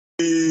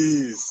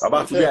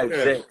About today, I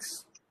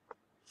vex.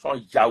 So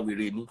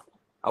Yahweh,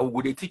 I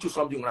will teach you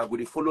something. I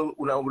will follow.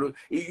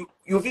 You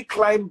will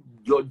climb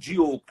your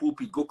geo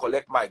pulpit, go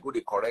collect my, go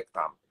they correct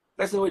them.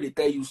 That's the way they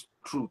tell you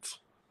truth.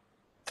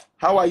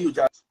 How are you,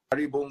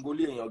 Jari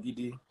Bongolee and your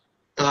gidi?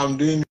 I'm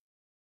doing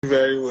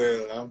very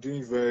well. I'm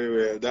doing very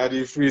well.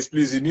 Daddy Freeze,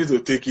 please, you need to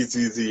take it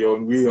easy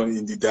on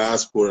in the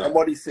diaspora.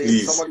 Somebody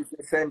say,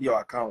 send your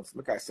account.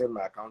 Make I send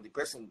my account. The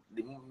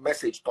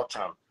message touch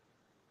him.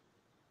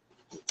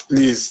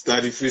 Please,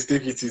 Daddy Freeze,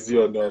 take it easy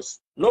on us.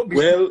 No,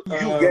 well,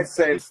 you get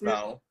sense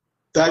now.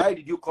 Why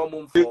did you come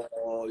home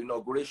for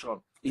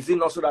inauguration? Is it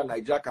not so that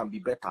Nigeria can be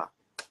better?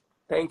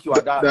 Thank you,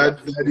 Daddy,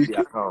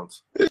 the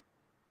account.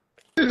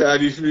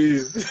 Daddy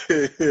Freeze,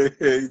 it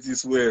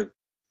is well.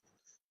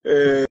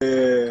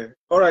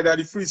 All right,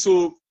 Daddy Freeze.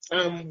 So,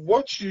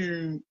 what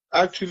you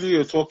actually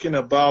are talking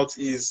about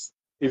is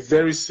a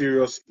very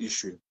serious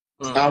issue.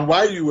 And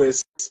while you were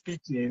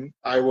speaking,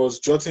 I was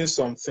jotting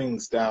some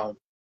things down.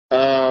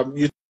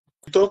 You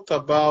talked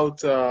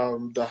about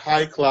the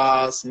high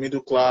class,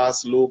 middle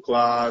class, low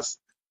class,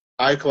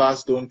 high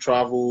class don't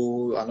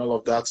travel, and all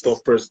of that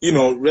stuff,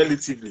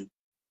 relatively.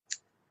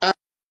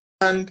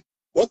 And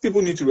what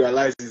people need to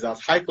realize is that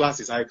high class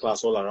is high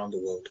class all around the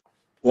world.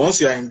 Once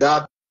you're in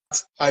that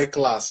high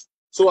class.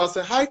 So as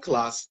a high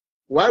class,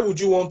 why would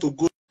you want to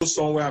go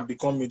somewhere and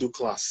become middle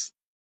class?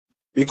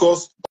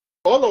 Because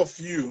all of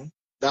you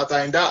that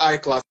are in that high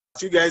class,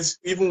 you guys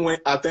even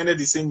attended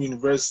the same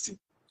university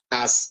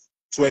as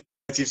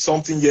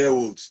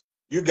 20-something-year-olds.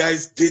 You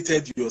guys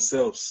dated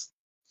yourselves.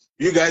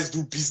 You guys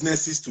do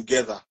businesses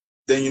together.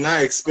 Then you now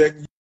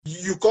expect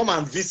you come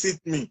and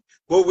visit me.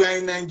 But we are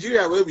in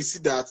Nigeria where we see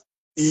that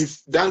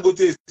if Dangote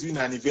is doing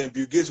an event,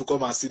 Bill Gates will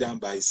come and sit down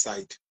by his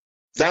side.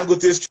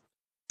 Dangote's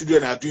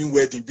children are doing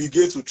wedding. Bill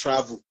Gates will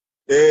travel.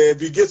 Bill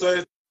Gates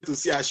wanted to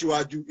see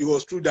Ashiwaju. It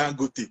was through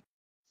Dangote.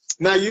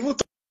 Now, you even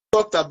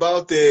talked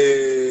about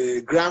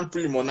Grand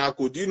Prix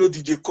Monaco. Do you know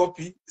DJ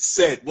Copy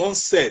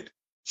once said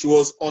she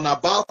was on a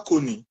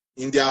balcony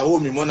in their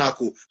home in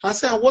Monaco and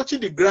said, I'm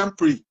watching the Grand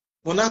Prix,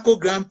 Monaco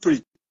Grand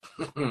Prix.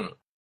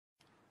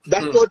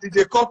 That's what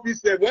DJ Copy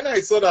said. When I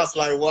saw that, I was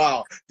like,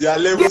 wow, there are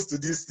levels to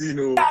this thing.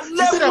 She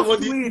said, I'm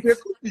on DJ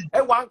Copy.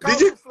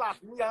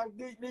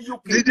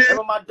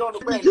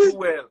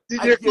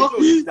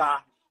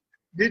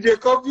 DJ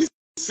Copy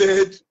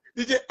said,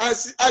 I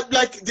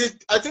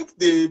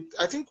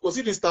think was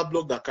it Insta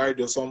blog that carried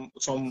it, some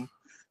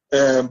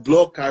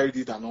blog carried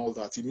it and all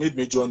that. It made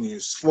major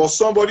news for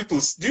somebody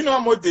to. Do you know how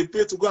much they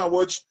pay to go and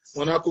watch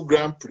Monaco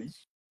Grand Prix?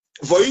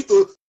 For it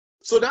to,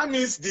 so that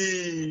means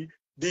the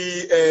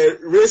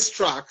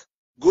racetrack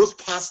goes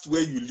past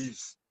where you live.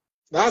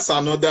 That's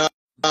another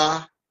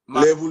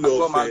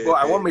level of.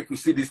 I want me to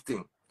see this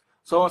thing.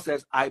 Someone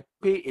says I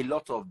pay a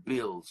lot of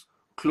bills,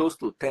 close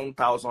to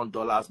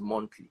 $10,000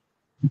 monthly.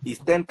 Is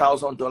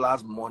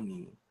 $10,000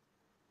 money?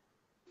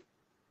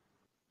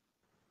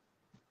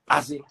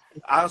 As in,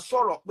 I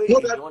saw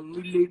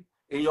in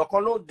your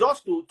column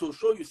just to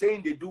show you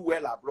saying they do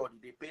well abroad.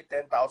 They pay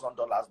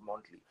 $10,000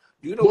 monthly.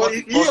 Do you know what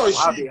it costs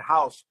to have a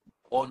house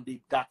on the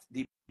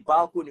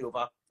balcony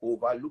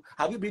overlook?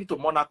 Have you been to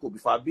Monaco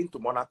before? I've been to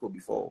Monaco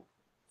before.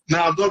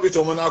 No, I've not been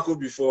to Monaco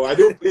before. I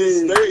don't.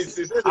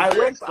 I've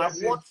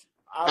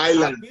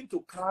been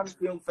to Cannes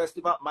Film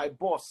Festival. My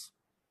boss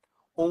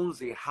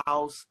owns a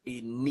house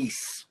in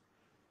Nice.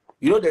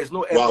 You know, there's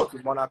no airport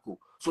in Monaco.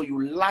 So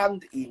you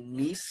land in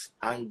Nice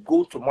and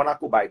go to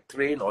Monaco by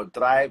train or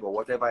drive or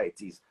whatever it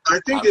is. I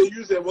think they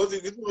use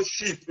it's not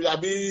ship. I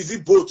mean, is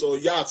it boats or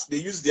yachts? They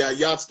use their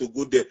yachts to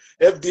go there.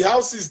 If the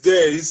house is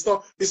there, it's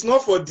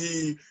not for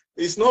the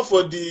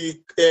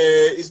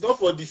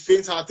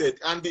faint-hearted.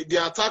 And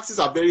their taxes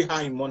are very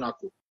high in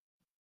Monaco.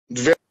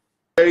 Very,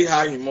 very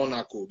high in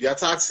Monaco. Their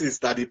taxes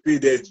that they pay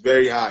there is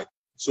very high.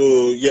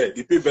 So yeah,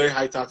 they pay very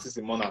high taxes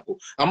in Monaco.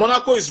 And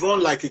Monaco is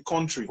run like a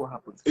country. What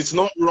happened? It's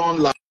not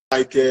run like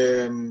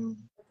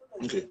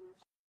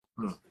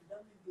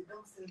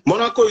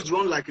Monaco is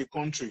run like a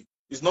country.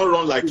 It's not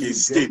run like a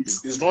state.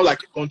 It's not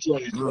like a country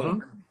on its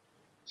own.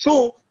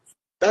 So,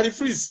 Daddy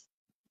Freeze,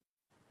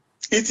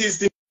 it is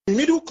the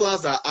middle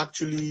class that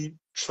actually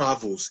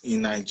travels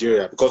in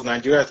Nigeria, because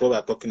Nigeria is what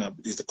we're talking about.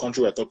 Is the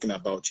country we're talking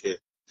about here.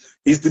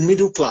 It's the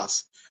middle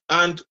class,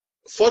 and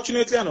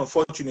fortunately and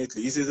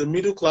unfortunately, it is the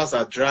middle class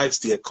that drives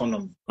the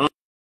economy,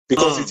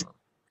 because it's the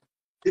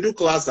middle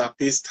class that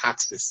pays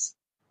taxes.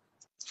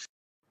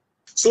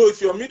 So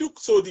if you're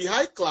so the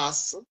high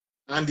class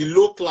and the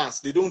low class,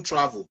 they don't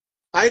travel.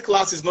 High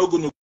class is not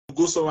going to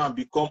go somewhere and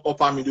become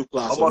upper middle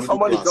class. Or middle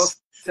somebody class.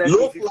 Just said,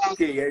 low class.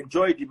 Okay,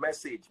 enjoy the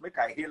message. Make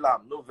I hail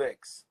am, no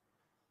vex.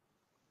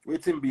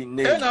 Waiting be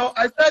named. Hey, now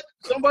I said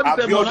somebody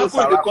said Monaco is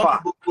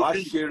the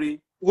country.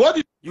 What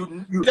did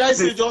you guys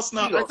say just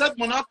now? I said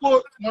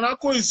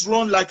Monaco is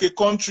run like a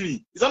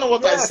country. Is that not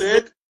what I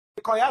said?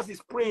 Because his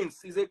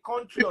prince is a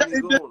country on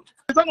his own.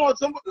 Is that not what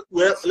somebody?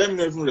 Well, let me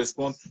not even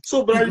respond.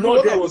 So, but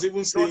what I was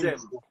even saying,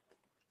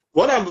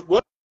 what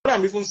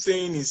I'm even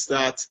saying is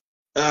that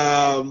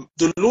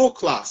the low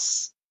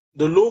class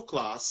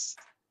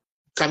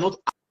cannot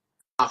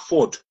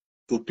afford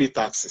to pay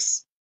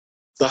taxes.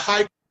 The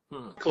high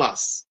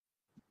class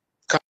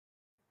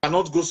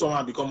cannot go somewhere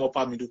and become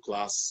upper middle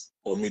class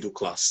or middle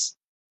class.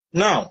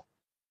 Now,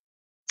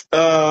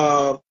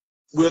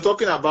 we're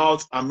talking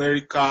about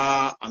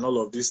America and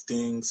all of these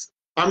things.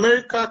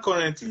 America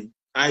currently,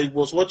 I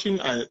was watching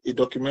a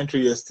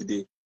documentary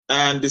yesterday,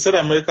 and they said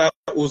America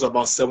owes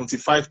about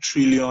 $75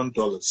 trillion.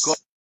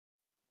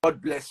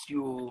 God bless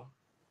you.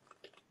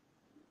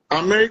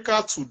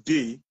 America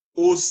today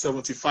owes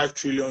 75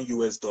 trillion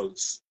US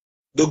dollars.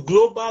 The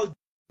global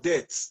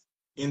debt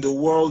in the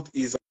world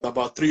is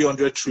about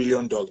 $300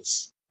 trillion.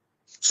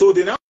 So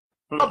they now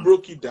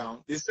broke it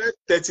down. They said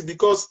 30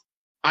 because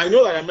I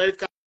know that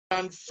American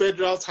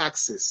federal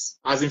taxes,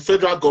 as in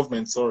federal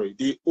government, sorry,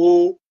 they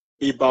owe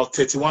about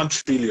 31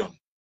 trillion.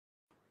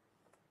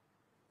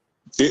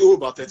 They owe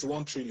about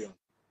 31 trillion.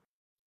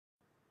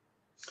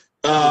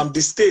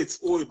 The states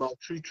owe about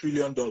 $3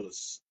 trillion.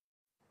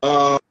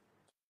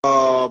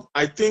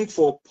 I think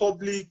for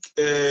public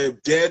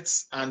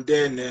debts and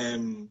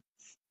then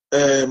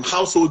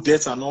household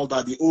debts and all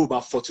that, they owe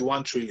about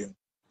 41 trillion.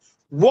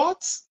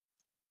 What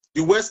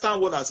the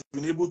Western world has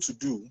been able to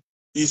do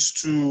is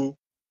to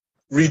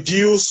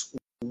reduce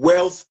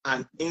wealth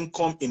and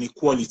income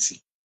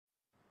inequality.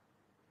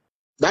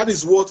 That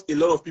is what a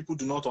lot of people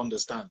do not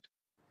understand.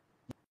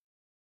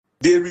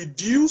 They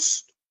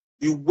reduced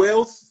the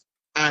wealth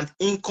and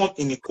income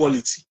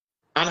inequality.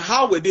 And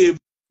how were they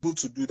able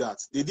to do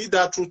that? They did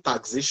that through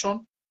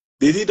taxation,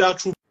 they did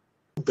that through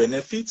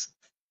benefits,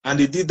 and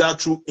they did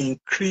that through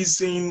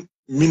increasing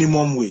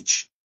minimum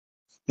wage.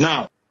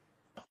 Now,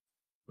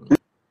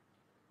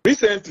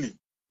 recently,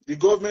 the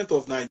government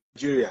of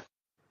Nigeria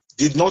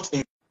did not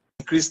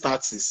increase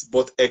taxes,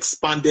 but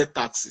expanded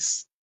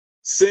taxes,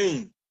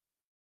 saying,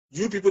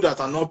 you people that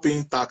are not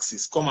paying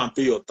taxes, come and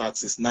pay your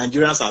taxes.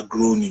 Nigerians are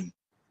groaning.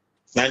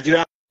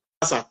 Nigerians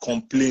are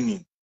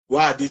complaining.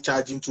 Why are they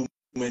charging too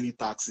many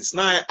taxes?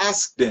 Now I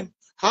ask them,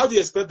 how do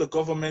you expect the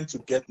government to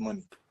get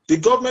money? The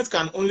government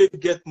can only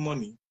get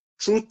money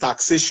through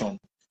taxation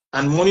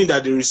and money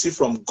that they receive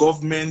from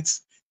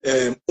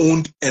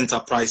government-owned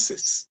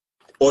enterprises.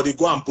 Or they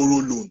go and borrow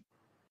loan.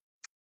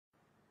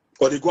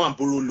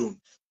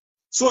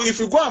 So if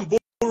you go and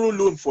borrow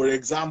loan, for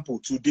example,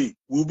 today,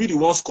 we'll be the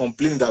ones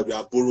complaining that we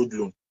have borrowed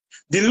loan.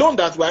 The loan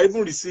that we are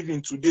even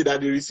receiving today,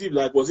 that they received,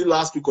 like, was it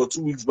last week or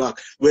 2 weeks back,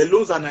 were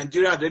loans that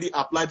Nigeria had already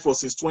applied for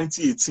since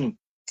 2018,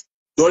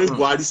 during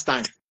Buhari's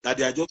time, that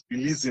they are just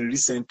releasing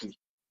recently.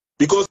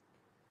 Because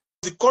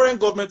the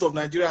current government of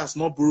Nigeria has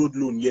not borrowed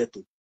loan yet.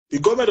 The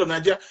government of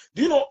Nigeria,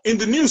 do you know, in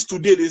the news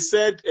today, they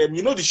said,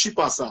 you know, the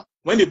shippers are,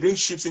 when they bring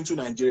ships into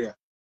Nigeria,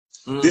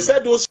 they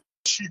said those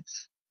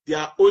ships, they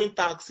are owing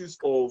taxes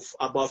of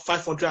about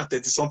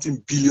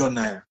 530-something billion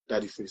naira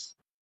that they face.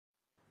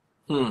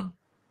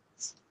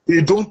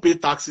 They don't pay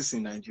taxes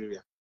in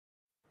Nigeria.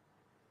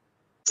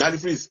 That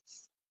is,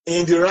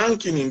 in the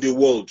ranking in the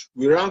world,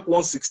 we rank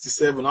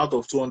 167 out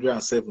of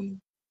 207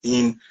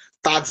 in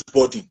tax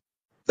burden.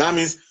 That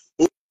means,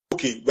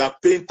 okay, we are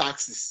paying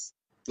taxes.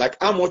 Like,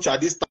 how much are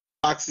these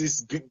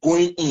taxes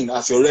going in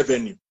as your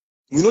revenue?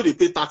 We know they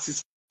pay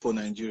taxes for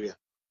Nigeria,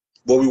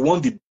 but we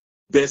want the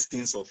best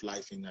things of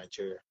life in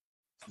Nigeria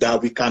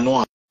that we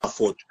cannot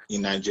afford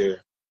in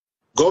Nigeria.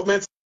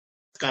 Governments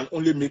can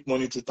only make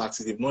money through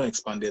taxes. They've not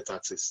expanded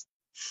taxes.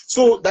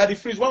 So that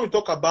is when we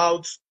talk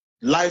about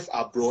life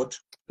abroad,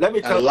 let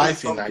me tell and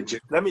life you in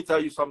Nigeria. Let me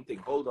tell you something.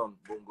 Hold on,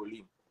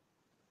 Bongolee.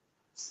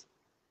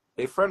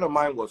 A friend of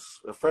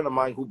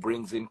mine who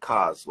brings in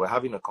cars. We're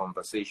having a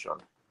conversation.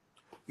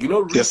 You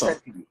know,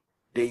 recently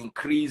they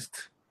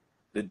increased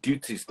the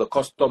duties, the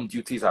custom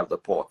duties at the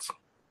port.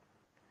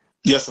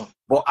 Yes, sir.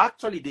 But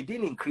actually, they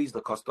didn't increase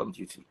the custom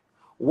duty.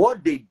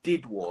 What they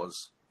did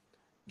was,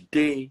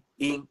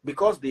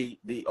 because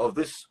of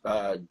this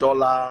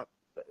dollar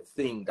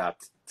thing that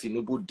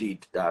Tinubu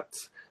did, that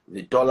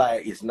the dollar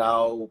is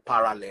now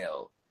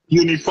parallel.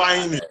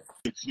 Unifying it.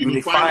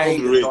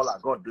 Unifying the dollar.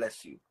 God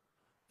bless you.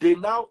 They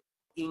now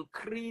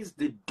increase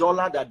the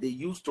dollar that they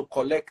used to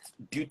collect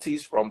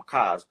duties from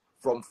cars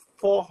from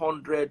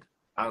 400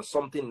 and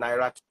something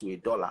naira to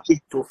 $1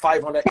 to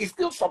 500. It's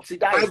still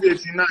subsidized.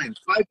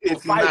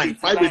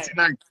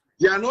 589.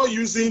 They are not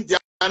using the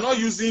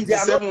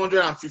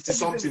 750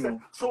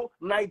 something. So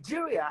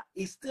Nigeria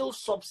is still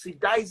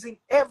subsidizing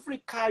every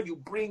car you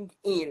bring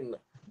in.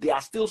 They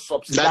are still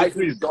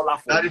subsidizing the dollar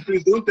for that.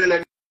 Please don't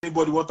tell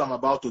anybody what I'm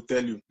about to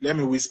tell you. Let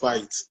me whisper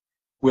it.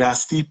 We are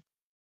still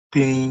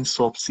paying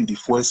subsidy,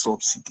 fuel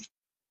subsidy.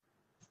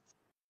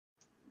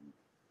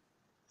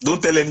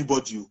 Don't tell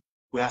anybody.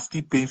 We are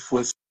still paying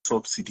fuel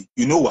subsidy.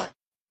 You know why?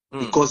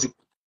 Because the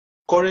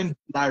current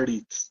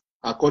rate,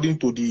 according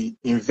to the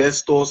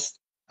investors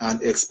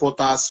and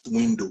exporters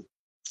window,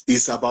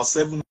 is about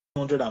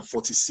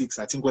 746.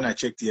 I think when I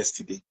checked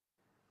yesterday,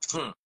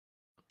 a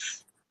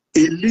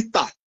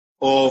liter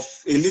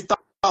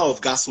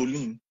of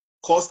gasoline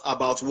costs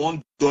about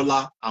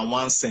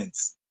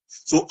 $1.01.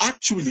 So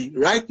actually,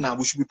 right now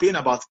we should be paying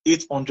about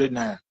 800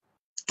 naira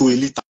to a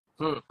liter,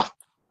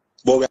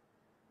 but we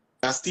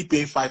are still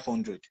paying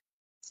 500.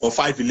 or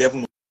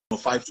 511 or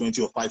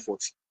 520 or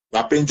 540. We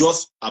are paying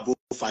just above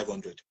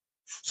 500.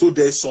 So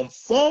there's some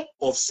form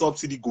of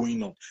subsidy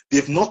going on.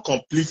 They've not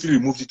completely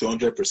removed it to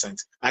 100%.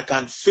 I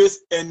can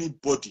face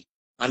anybody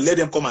and let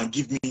them come and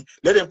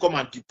let them come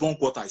and debunk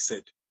what I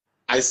said.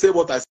 I say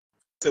what I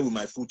said with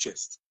my full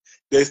chest.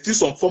 There's still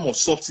some form of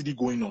subsidy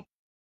going on.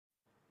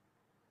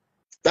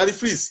 Daddy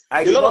Freeze,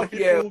 I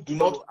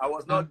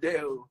was not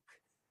there.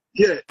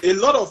 Yeah, a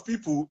lot of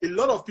people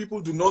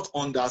do not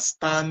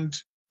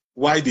understand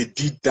why they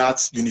did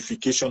that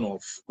unification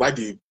of why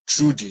they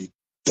threw the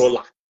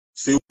dollar.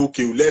 Say,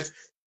 okay, let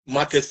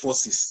market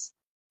forces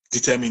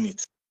determine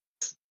it.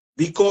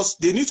 Because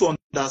they need to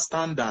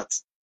understand that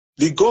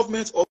the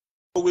government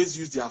always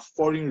use their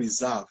foreign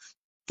reserve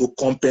to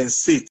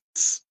compensate.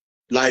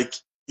 Like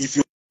if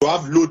you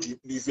have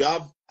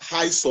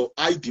high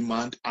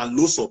demand and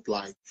low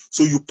supply,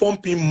 so you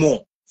pump in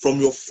more from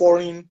your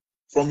foreign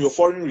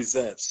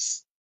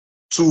reserves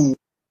to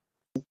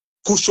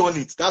cushion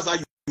it. That's how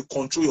you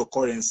control your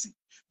currency.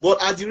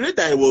 But at the rate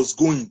that it was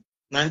going,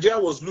 Nigeria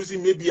was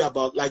losing maybe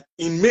about, like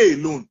in May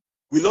alone,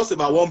 we lost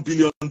about $1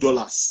 billion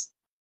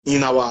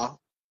in our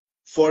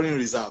foreign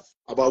reserve.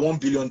 About $1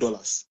 billion.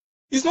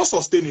 It's not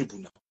sustainable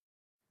now.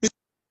 It's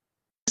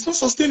not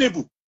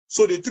sustainable.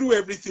 So they threw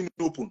everything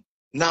open.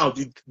 Now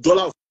the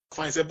dollar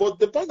fine. But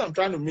the point I'm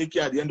trying to make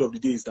here at the end of the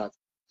day is that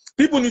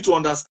people need to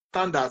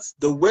understand that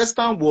the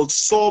Western world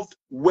solved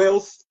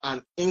wealth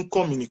and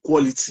income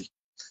inequality.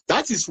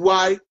 That is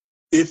why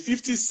a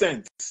 50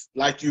 cents,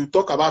 like you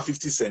talk about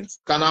 50 cents,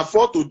 can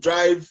afford to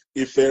drive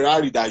a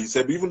Ferrari that you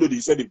said, even though they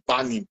said they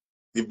ban him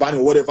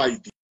whatever he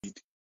did.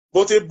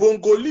 But a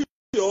Bongolee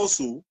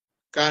also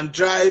can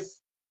drive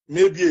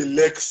maybe a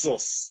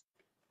Lexus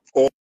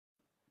or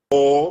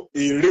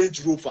a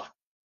Range Rover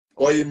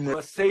or a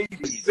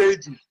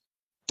Mercedes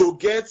to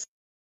get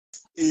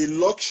a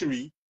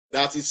luxury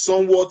that is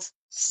somewhat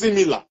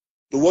similar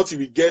to what he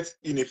will get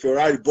in a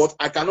Ferrari, but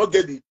I cannot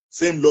get the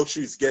same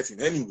luxury he's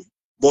getting anyway.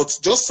 But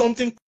just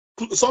something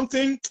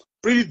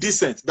pretty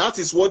decent. That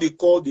is what they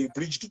call the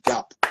bridge the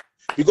gap.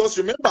 Because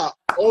remember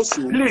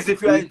also, please,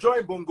 if you are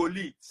enjoying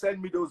Bongolee,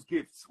 send me those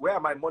gifts. Where are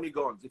my money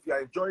guns? If you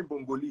are enjoying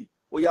Bongolee,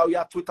 oh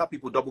yeah, Twitter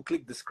people, double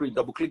click the screen.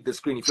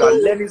 If you are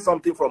learning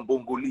something from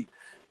Bongolee,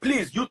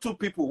 please, YouTube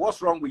people,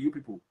 what's wrong with you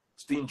people?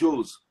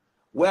 Stinjos,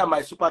 where are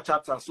my super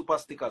chats and super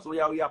stickers? Oh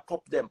yeah,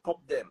 pop them.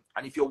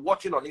 And if you're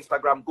watching on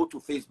Instagram, go to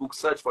Facebook,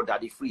 search for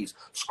Daddy Freeze.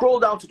 Scroll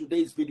down to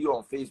today's video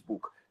on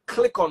Facebook.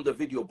 Click on the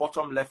video,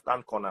 bottom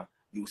left-hand corner.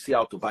 You see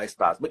how to buy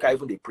stars. Make I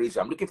even the praise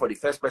you. I'm looking for the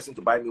first person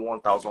to buy me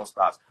 1,000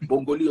 stars.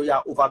 Bongolee, oh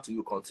yeah, over to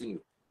you.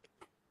 Continue.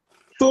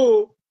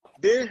 So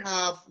they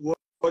have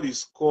what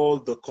is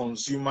called the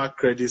consumer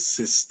credit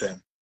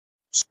system.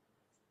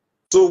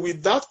 So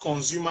with that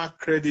consumer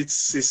credit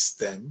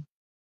system,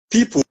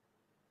 people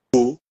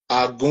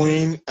are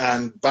going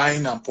and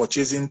buying and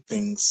purchasing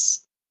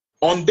things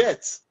on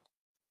debt.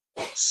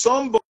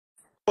 Somebody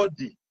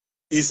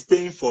is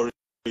paying for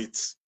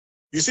it.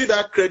 You see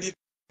that credit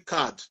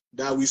card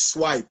that we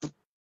swipe,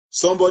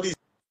 somebody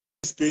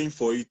is paying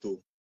for it.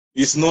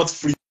 It's not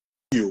free.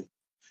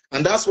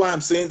 And that's why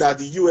I'm saying that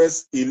in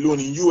US alone,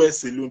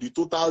 the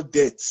total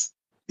debt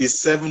is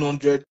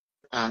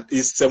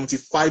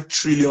 $75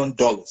 trillion.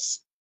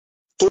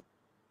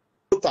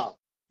 Total.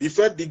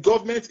 The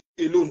government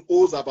alone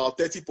owes about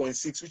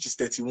 30.6, which is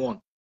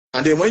 31.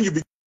 And then when you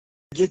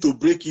begin to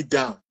break it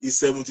down, it's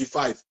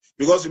 75.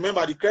 Because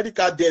remember, the credit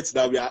card debts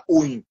that we are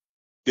owing,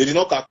 they did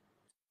not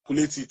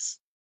calculate it.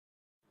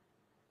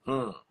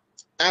 And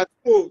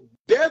so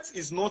debt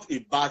is not a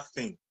bad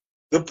thing.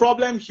 The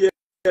problem here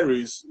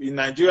is in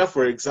Nigeria,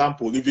 for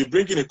example, if you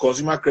bring in a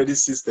consumer credit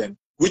system,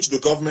 which the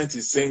government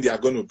is saying they are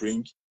going to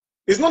bring,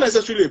 it's not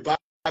necessarily a bad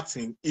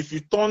thing if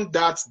you turn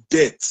that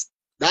debt,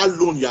 that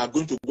loan you are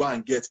going to go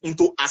and get,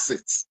 into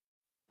assets.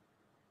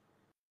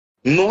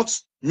 Not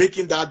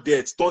making that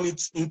debt, turn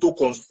it into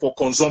for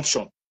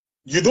consumption.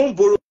 You don't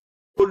borrow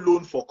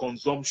loan for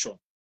consumption.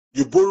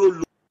 You borrow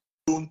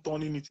loan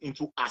turning it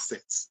into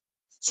assets.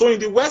 So in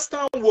the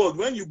Western world,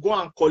 when you go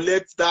and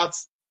collect that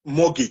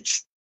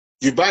mortgage,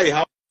 you buy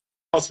a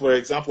house, for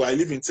example. I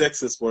live in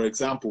Texas, for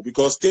example,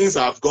 because things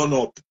have gone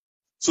up.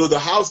 So the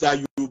house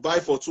that you buy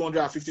for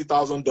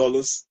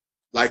 $250,000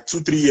 like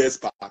 2-3 years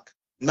back,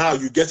 now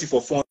you get it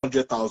for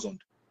 $400,000.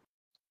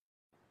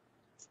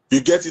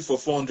 You get it for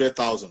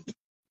 $400,000.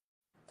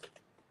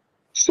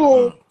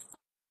 So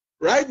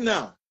right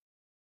now,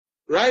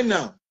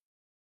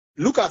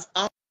 look at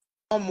how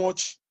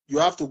much you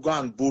have to go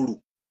and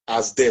borrow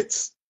as debt.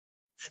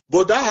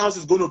 But that house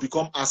is going to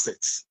become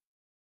assets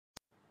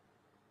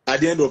at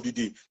the end of the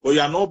day. But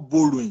you are not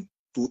borrowing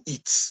to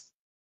eat.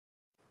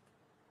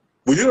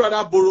 Would you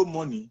rather borrow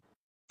money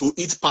to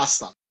eat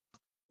pasta?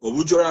 Or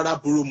would you rather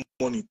borrow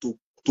money to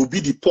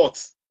be the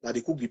pot that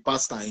they cook the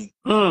pasta in?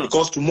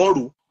 Because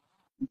tomorrow,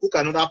 you cook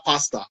another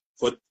pasta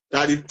for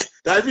daddy.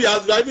 Daddy,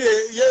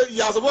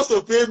 you are supposed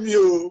to pay me.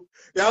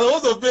 You are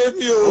supposed to pay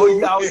me. Oh,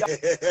 yeah.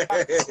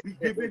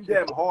 We're giving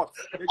them hot.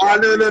 No.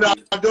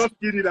 I'm just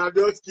kidding. No.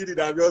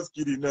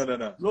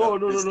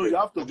 No. You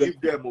have to give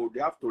them.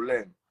 They have to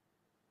learn.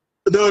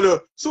 No.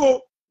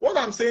 So what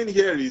I'm saying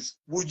here is,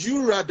 would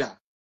you rather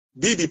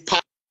be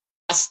the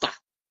pastor?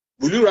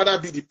 Would you rather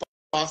be the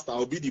pastor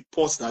or be the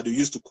pot that they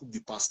used to cook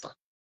the pasta?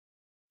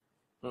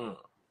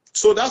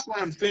 So that's why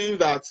I'm saying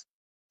that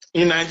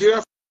in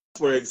Nigeria,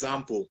 for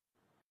example,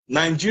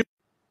 Nigerians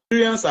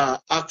are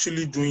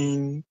actually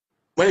doing,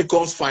 when it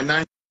comes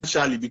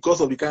financially,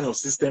 because of the kind of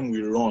system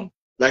we run,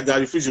 like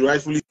Gary Fritz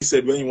rightfully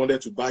said, when you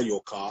wanted to buy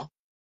your car,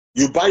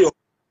 you buy your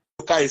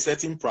car a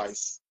certain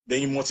price,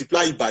 then you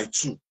multiply it by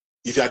 2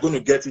 if you are going to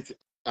get it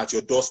at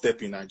your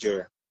doorstep in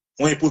Nigeria,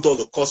 when you put all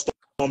the custom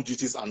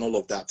duties and all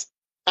of that.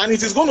 And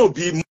it is going to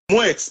be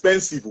more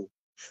expensive.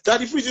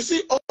 That if you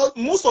see,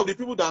 most of the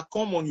people that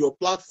come on your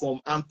platform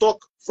and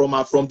talk from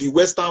the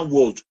Western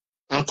world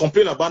and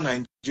complain about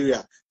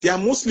Nigeria, they are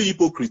mostly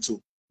hypocrites.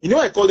 You know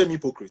why I call them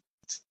hypocrites?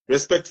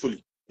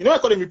 Respectfully. You know why I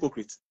call them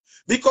hypocrites?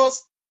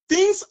 Because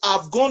things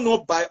have gone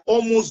up by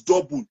almost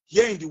double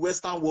here in the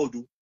Western world.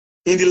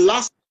 In the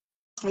last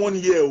 1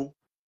 year,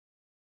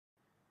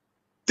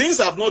 things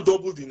have not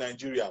doubled in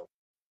Nigeria.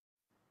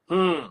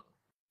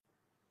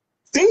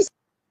 Things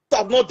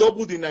have not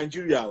doubled in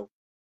Nigeria.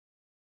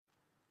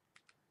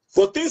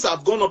 But things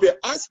have gone up here.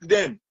 Ask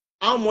them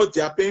how much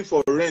they are paying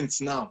for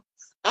rent now.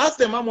 Ask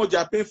them how much they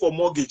are paying for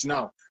mortgage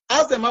now.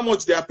 Ask them how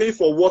much they are paying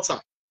for water.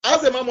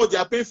 Ask them how much they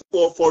are paying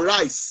for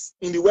rice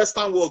in the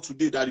Western world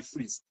today that it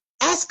frees.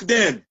 Ask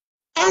them.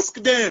 Ask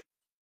them.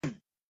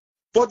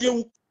 But they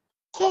will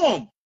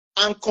come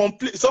and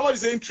complain. Somebody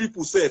saying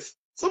triple safe.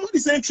 Somebody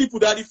saying triple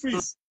that it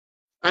frees.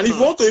 And if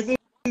you want to even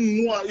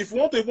know, if you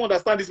want to even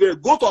understand this,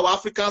 go to our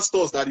African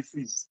stores that it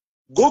frees.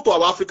 Go to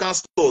our African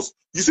stores.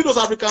 You see those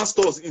African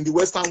stores in the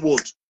Western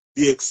world,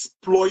 they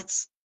exploit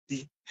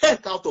the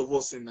heck out of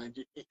us in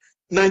Nigeria.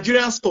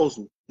 Nigerian stores,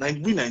 we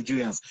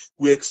Nigerians,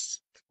 we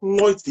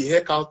exploit the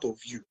heck out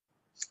of you.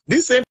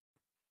 This same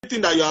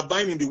thing that you are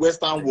buying in the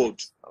Western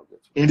world,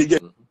 in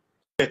the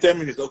 10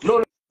 minutes, okay.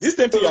 No, this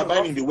same thing you are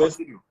buying in the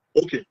West,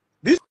 okay.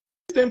 This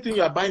same thing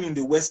you are buying in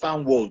the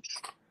Western world,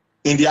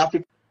 in the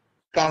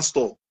African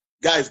store,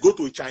 guys, go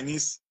to a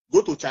Chinese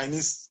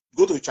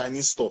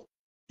store.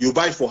 You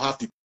buy for half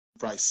the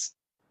price.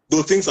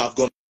 Though things have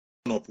gone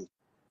up.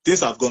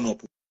 Things have gone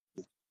up.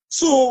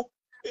 So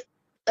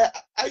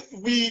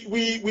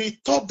we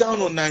talk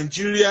down on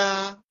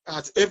Nigeria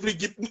at every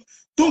gift.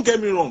 Don't get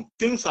me wrong,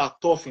 things are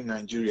tough in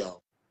Nigeria.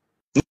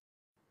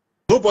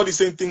 Nobody's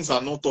saying things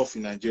are not tough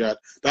in Nigeria.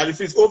 That if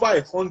it's over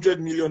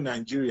 100 million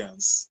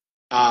Nigerians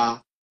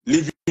are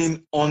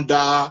living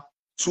under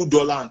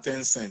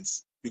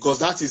 $2.10, because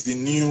that is the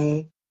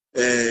new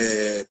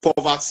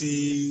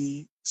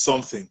poverty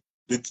something.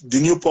 The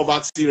new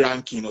poverty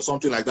ranking or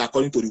something like that,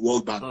 according to the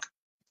World Bank.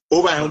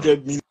 Over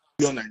 100 million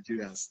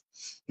Nigerians.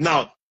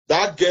 Now,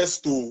 that gets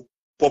to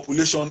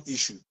population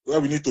issue, where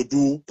we need to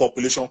do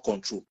population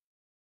control.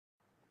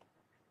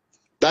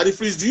 Daddy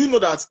Freeze, do you know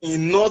that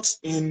in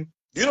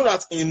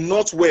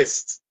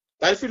Northwest,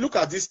 that if you look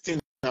at this thing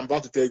I'm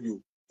about to tell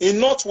you, in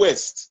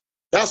Northwest,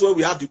 that's where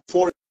we have the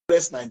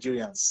poorest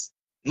Nigerians.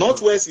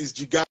 Northwest is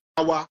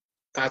Jigawa,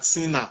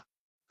 Katsina,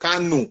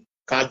 Kano,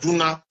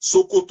 Kaduna,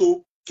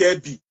 Sokoto,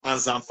 Kebbi, and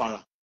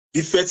Zamfara.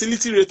 The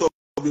fertility rate of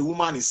a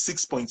woman is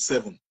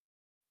 6.7.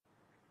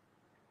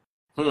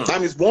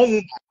 That means one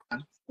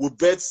woman will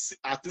birth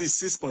at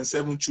least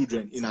 6.7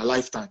 children in her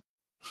lifetime.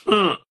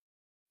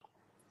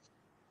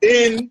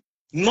 In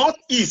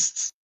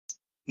Northeast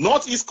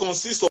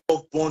consists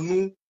of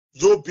Borno,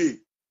 Yobe,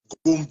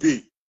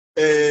 Gombe,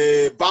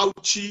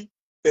 Bauchi,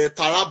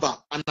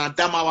 Taraba, and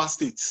Adamawa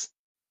states.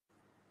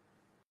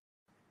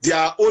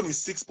 Their own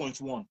is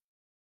 6.1.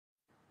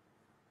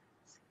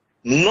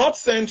 North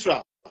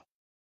Central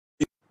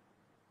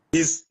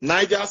is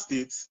Niger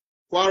State,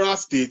 Kwara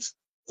State,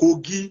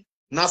 Kogi,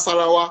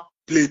 Nasarawa,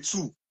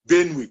 Plateau,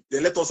 Benue. They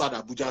let us add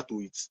Abuja to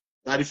it.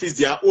 Now the fees,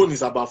 their own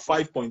is about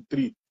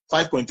 5.3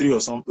 or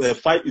something. Is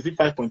it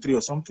 5.3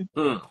 or something?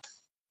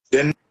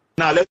 Then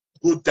now let's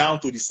go down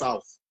to the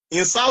south.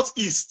 In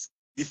Southeast,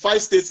 the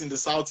 5 states in the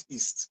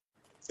Southeast,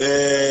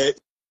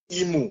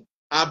 Imo,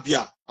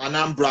 Abia,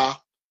 Anambra,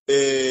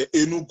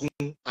 Enugu,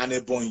 and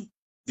Ebonyi.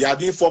 They are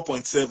doing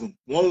 4.7.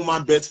 One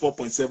woman births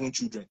 4.7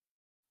 children.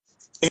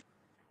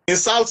 In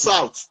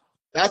South,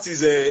 that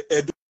is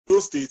Edo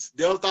State,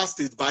 Delta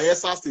State,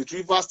 Bayelsa State,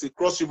 Rivers State,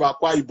 Cross River,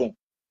 Akwa Ibom.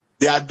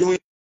 They are doing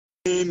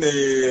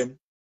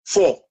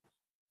 4.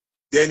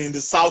 Then in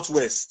the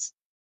Southwest,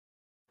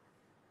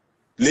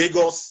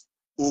 Lagos,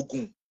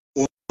 Ogun,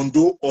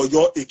 Ondo,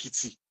 Oyo,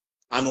 Ekiti,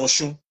 and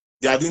Osun,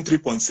 they are doing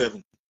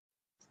 3.7.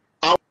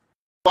 Our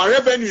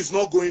revenue is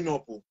not going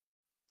up.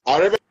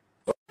 Our revenue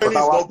is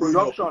not going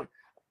up.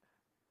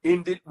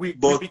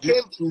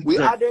 We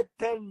added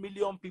 10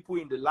 million people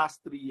in the last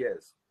 3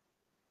 years.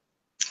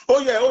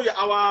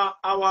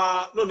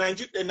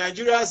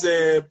 Nigeria's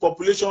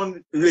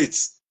population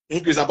rates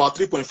increase about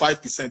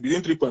 3.5%,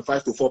 between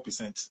 3.5 to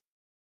 4%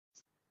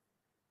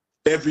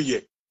 every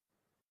year.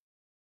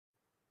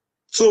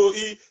 So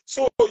you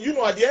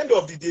know, at the end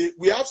of the day,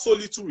 we have so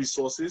little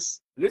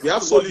resources. Listen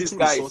to what this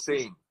guy is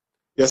saying.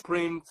 Yes,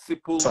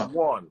 Principle sir.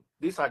 1.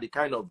 These are the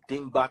kind of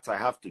dingbats I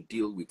have to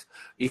deal with.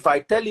 If I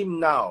tell him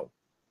now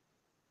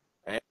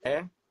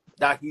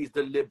that he's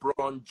the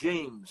LeBron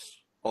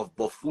James of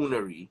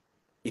buffoonery,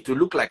 it will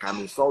look like I'm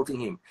insulting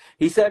him.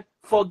 He said,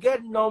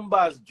 forget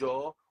numbers,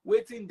 Joe.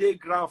 Waiting day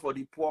ground for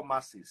the poor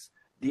masses.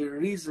 The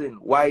reason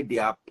why they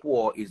are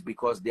poor is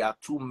because there are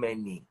too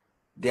many.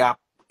 They are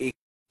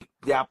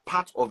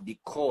part of the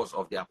cause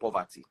of their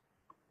poverty.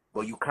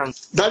 But you can't.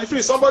 Daddy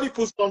Free, somebody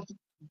put something.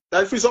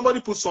 Daddy Free, somebody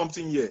put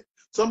something here.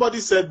 Somebody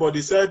said, but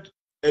they said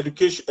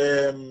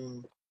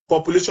education,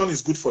 population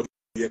is good for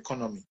the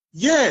economy.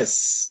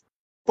 Yes,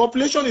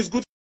 population is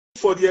good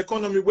for the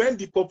economy when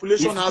the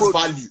population has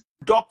value.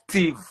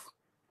 Productive.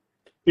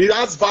 It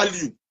has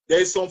value. There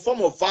is some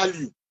form of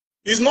value.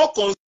 It's not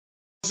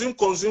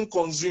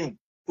consume.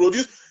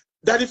 Produce.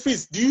 Daddy Free,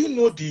 do you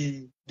know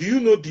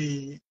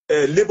the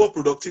labor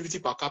productivity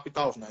per capita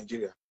of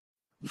Nigeria?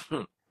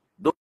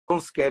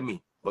 Don't scare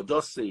me, but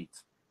just say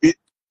it.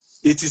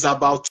 It is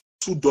about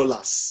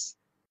 $2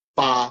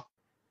 per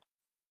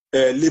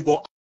labor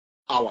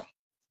hour.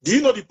 Do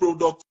you know the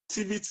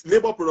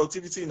labor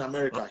productivity in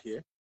America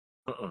here?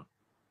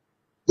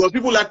 Because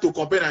people like to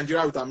compare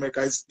Nigeria with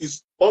America.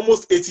 It's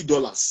almost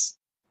 $80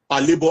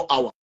 per labor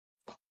hour.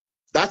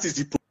 That is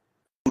the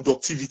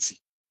productivity.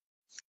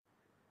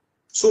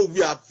 So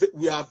we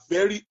are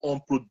very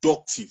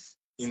unproductive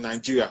in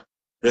Nigeria,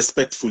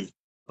 respectfully,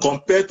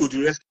 compared to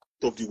the rest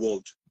of the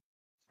world.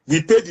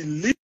 We pay the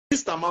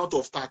least amount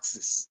of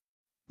taxes,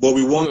 but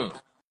we want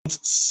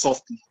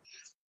soft life.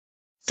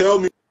 Tell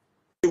me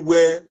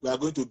where we are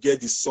going to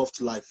get the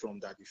soft life from,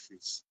 Daddy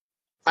Freeze.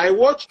 I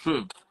watched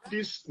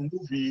this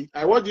movie.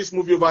 I watched this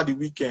movie over the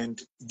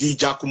weekend, the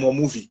Giacomo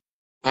movie.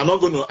 I'm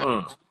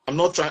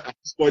not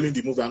spoiling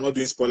the movie. I'm not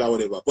doing spoiler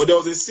whatever. But there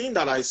was a scene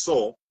that I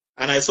saw,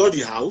 and I saw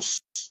the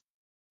house,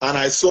 and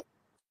I saw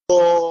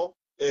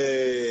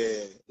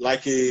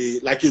like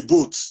a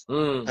boat,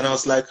 and I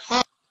was like,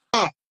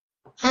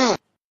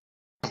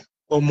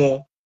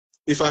 Omo,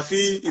 if I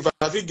feel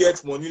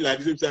get money like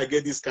this, I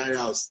get this kind of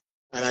house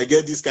and I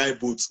get this kind of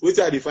boots, which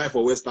I define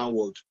for Western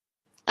world.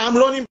 I'm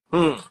running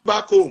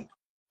back home.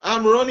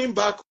 I'm running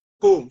back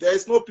home. There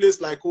is no place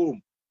like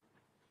home.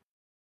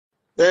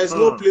 There is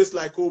no place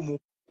like home.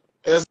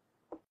 There's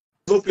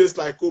no place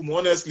like home.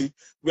 Honestly,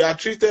 we are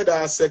treated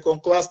as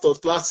second class,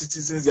 third class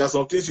citizens. There are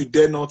some things you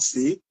dare not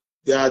say.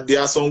 There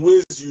are some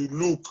ways you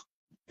look.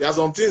 There are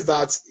some things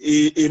that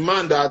a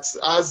man that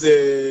has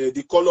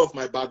the color of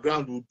my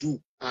background will do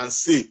and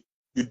say.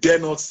 You dare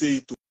not say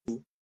it.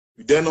 You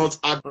dare not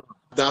act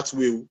that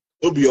way.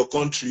 No be your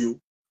country.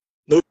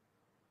 No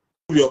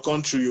be your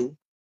country.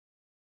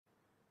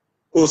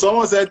 Oh,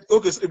 someone said,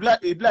 okay, so if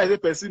like a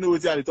person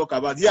knows what they talk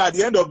about. Yeah, at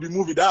the end of the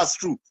movie, that's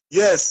true.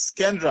 Yes,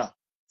 Kendra,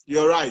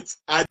 you're right.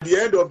 At the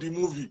end of the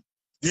movie,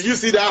 did you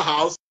see that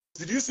house?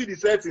 Did you see the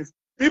settings?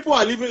 People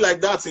are living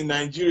like that in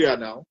Nigeria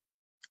now.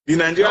 In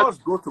Nigeria,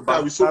 just go to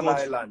Banana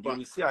Island. You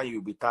will see and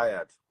you'll be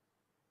tired.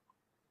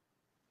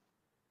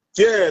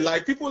 Yeah,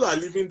 like people are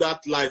living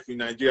that life in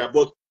Nigeria,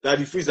 but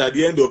that if it's at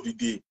the end of the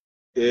day,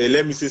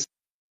 let me say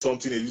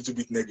something a little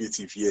bit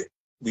negative here.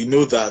 We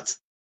know that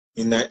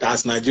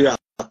as Nigeria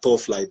are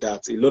tough like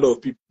that, a lot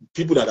of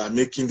people that are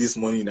making this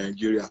money in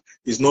Nigeria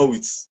is not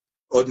with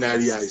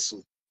ordinary eyes.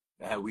 So.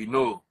 We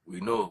know.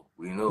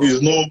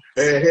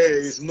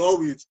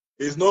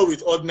 It's not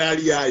with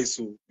ordinary eyes,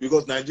 so,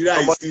 because Nigeria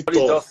is still tough.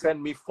 Just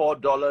send me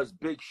 $4.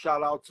 Big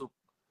shout out to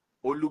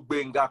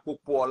Olugbenga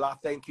Popola.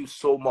 Thank you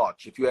so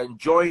much. If you're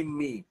enjoying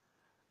me,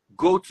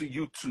 go to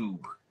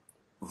YouTube.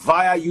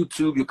 Via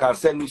YouTube, you can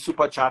send me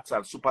super chats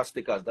and super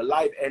stickers. The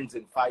live ends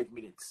in 5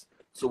 minutes.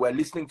 So we're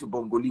listening to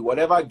Bongolee.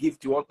 Whatever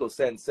gift you want to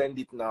send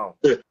it now.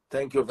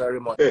 Thank you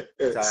very much.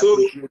 So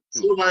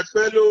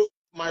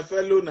my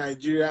fellow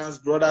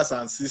Nigerians, brothers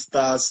and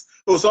sisters.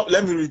 So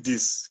let me read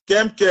this.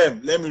 Kem,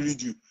 let me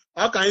read you.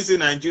 How can you say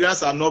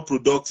Nigerians are not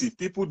productive?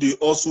 People, they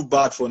also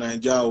bad for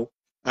Nigeria.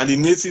 And the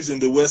natives in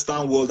the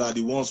Western world are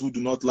the ones who do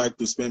not like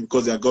to spend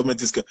because their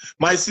government is...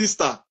 My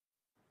sister,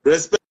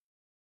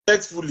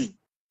 respectfully,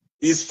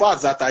 it's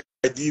facts that I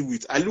deal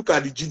with. I look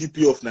at the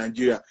GDP of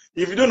Nigeria.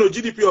 If you don't know,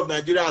 GDP of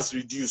Nigeria has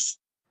reduced.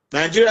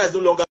 Nigeria is no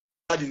longer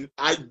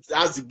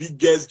has the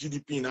biggest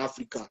GDP in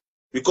Africa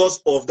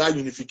because of that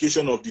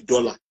unification of the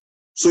dollar.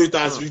 So it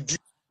has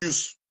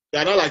reduced. They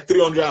are now like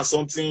 $300 and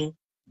something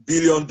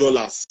billion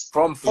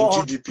from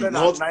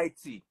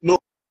 490. No,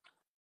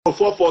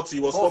 440.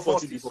 It was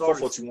 440 before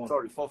 441.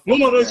 Sorry,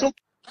 440. No, it's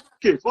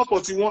okay.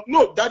 441.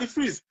 No, Daddy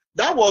Freeze.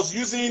 That was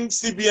using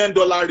CBN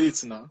dollar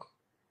rates now.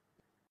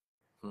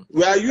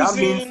 We are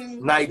using. That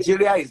means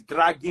Nigeria is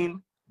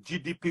dragging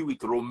GDP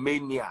with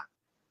Romania,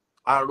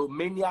 and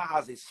Romania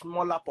has a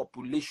smaller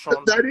population.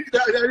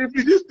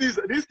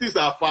 These things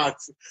are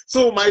facts.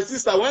 So, my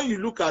sister, when you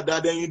look at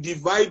that, then you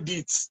divide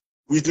it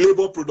with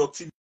labor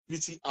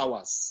productivity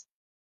hours.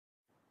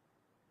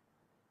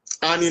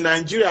 And in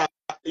Nigeria,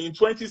 in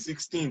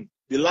 2016,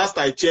 the last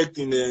I checked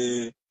in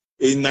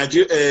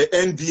Nigeria,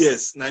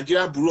 NBS,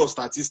 Nigerian Bureau of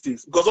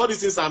Statistics, because all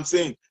these things I'm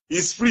saying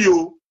is free.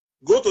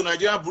 Go to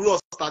Nigerian Bureau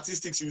of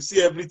Statistics, you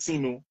see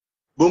everything. No?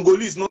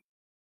 Bongolee is not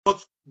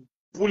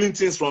pulling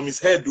things from his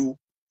head. Though.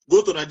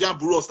 Go to Nigerian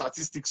Bureau of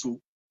Statistics. So.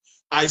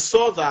 I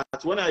saw that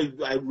when I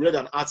read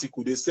an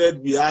article, they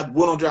said we had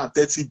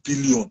 130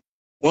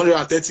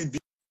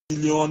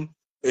 billion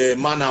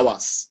man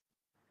hours,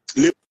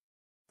 labor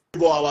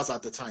hours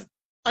at the time.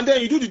 And then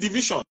you do the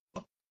division.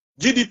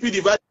 GDP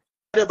divided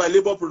by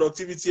labor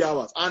productivity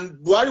hours. And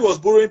Buhari was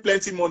borrowing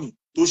plenty money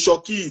to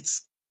shock it,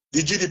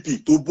 the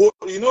GDP.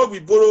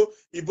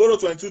 He borrowed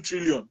 22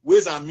 trillion,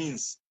 ways and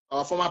means,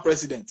 our former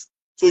president.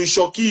 So he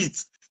shock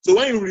it. So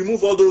when you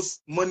remove all those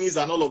monies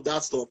and all of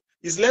that stuff,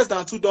 it's less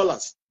than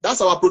 $2.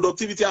 That's our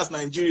productivity as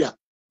Nigeria.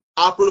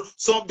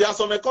 There are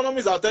some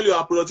economies that tell you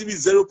our productivity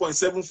is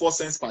 0.74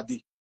 cents per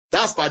day.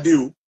 That's per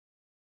day.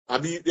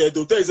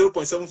 They'll tell you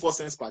 0.74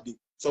 cents per day.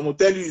 Some will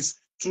tell you it's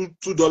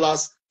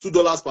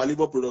 $2 per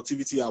labor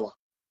productivity hour.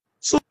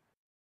 So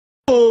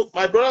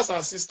my brothers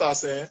and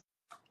sisters,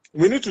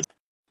 we need to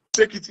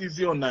take it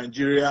easy on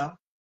Nigeria.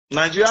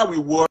 Nigeria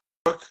will work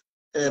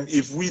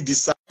if we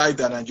decide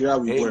that Nigeria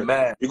will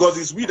work. Because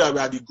it's we that we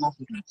are the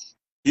government.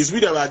 It's we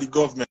that we are the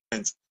government.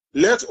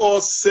 Let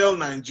us sell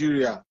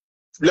Nigeria.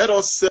 Let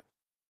us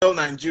sell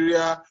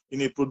Nigeria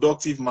in a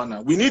productive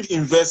manner. We need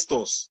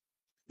investors.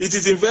 It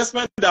is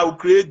investment that will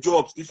create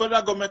jobs. The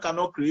federal government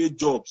cannot create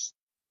jobs.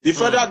 The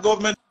federal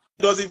government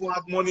doesn't even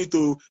have money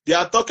to. They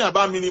are talking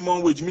about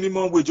minimum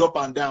wage up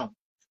and down.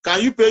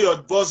 Can you pay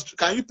your boss?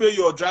 Can you pay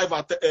your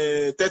driver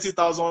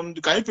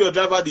 30,000? Can you pay your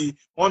driver the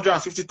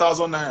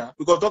 150,000 naira?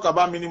 Because talk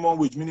about minimum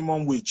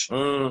wage.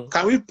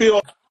 Can we pay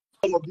all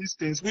of these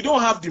things? We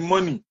don't have the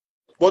money.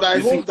 But I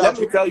hope that. Let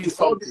me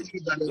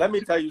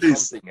tell you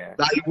something.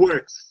 That it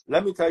works.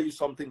 Let me tell you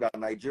something that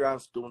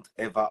Nigerians don't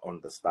ever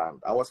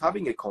understand. I was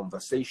having a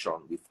conversation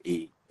with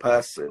a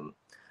person,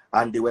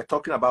 and they were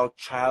talking about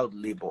child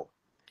labor.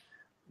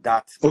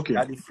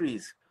 Daddy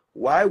Freeze,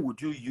 why would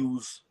you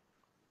use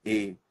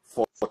a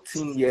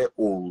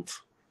 14-year-old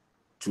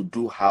to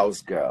do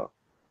house girl?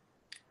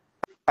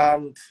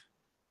 And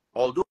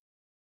although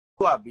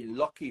I've been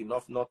lucky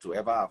enough not to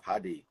ever have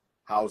had a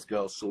house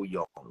girl so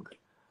young,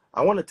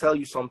 I want to tell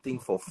you something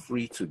for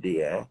free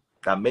today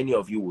that many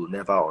of you will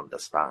never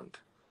understand.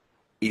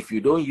 If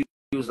you don't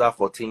use that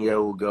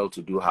 14-year-old girl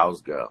to do house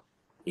girl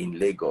in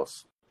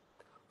Lagos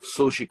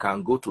so she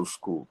can go to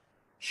school,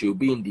 she'll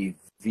be in the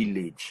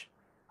village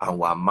and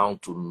will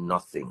amount to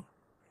nothing.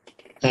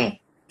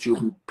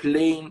 She'll be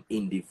playing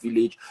in the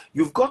village.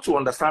 You've got to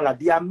understand that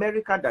the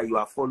America that you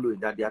are following,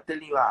 that they are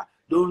telling you,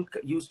 don't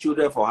use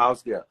children for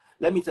house girl.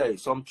 Let me tell you,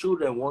 some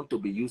children want to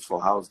be used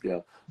for house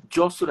girl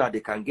just so that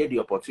they can get the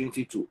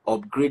opportunity to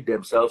upgrade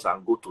themselves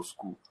and go to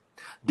school.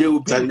 They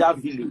will be in that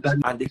village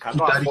and they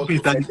cannot afford to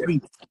send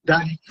them.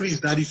 Daddy,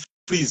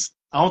 please.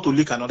 I want to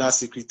leak another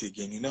secret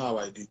again. You know how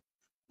I do.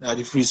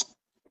 Daddy, please.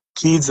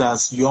 Kids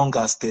as young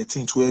as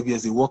 13, 12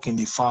 years, they work in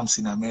the farms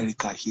in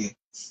America here.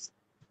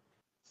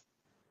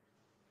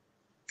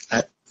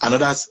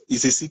 Another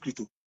is a secret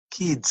too.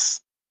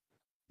 Kids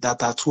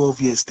that are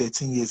 12 years,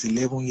 13 years,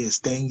 11 years,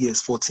 10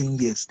 years, 14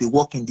 years, they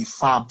work in the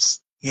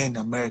farms here in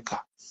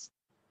America.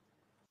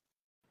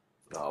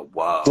 Oh,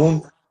 wow.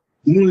 Don't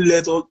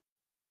let all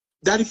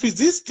that. If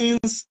these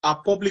things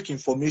are public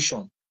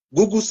information,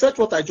 Google search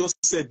what I just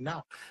said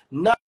now.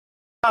 Now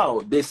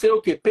they say,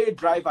 okay, pay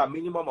driver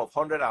minimum of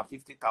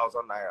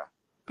 150,000 naira.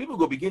 People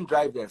go begin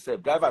drive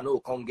themselves. Driver no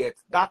come get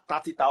that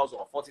 30,000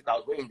 or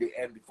 40,000 way in the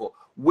end before.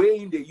 Way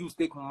in the use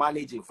take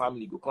managing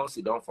family go come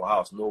sit down for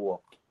house, no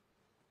work.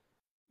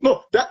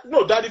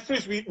 Daddy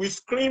Freeze, we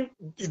scream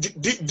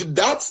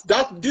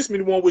this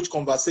minimum wage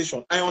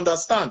conversation. I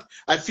understand.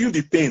 I feel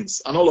the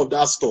pains and all of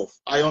that stuff.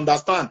 I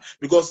understand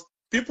because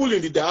people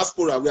in the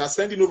diaspora, we are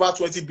sending over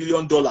 $20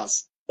 billion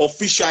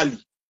officially.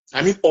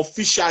 I mean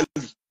officially,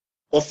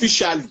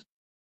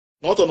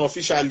 not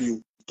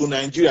unofficially to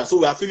Nigeria. So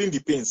we are feeling the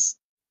pains.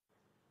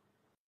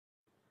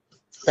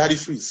 Daddy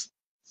Freeze,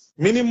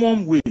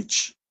 minimum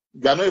wage.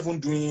 We are not even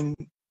doing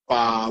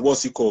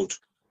what's it called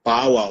per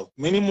hour.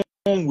 Minimum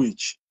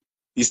wage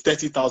is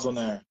 30,000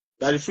 naira.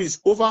 Daddy Freeze,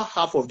 over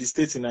half of the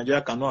states in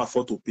Nigeria cannot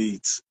afford to pay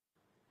it.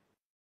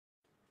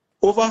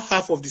 Over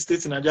half of the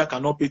states in Nigeria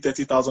cannot pay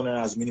 30,000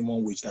 naira as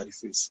minimum wage, Daddy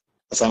Freeze,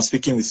 as I'm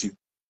speaking with you.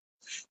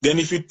 Then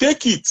if you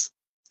take it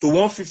to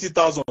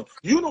 150,000,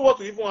 you know what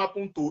will even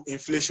happen to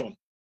inflation?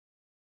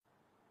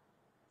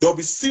 There will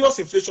be serious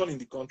inflation in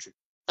the country.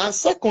 And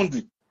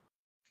secondly,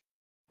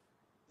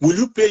 will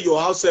you pay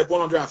your house help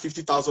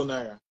 150,000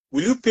 naira?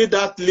 Will you pay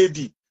that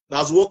lady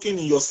that's working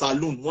in your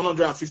salon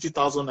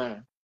 150,000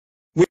 naira?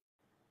 We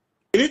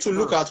need to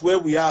look at where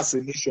we are as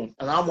a nation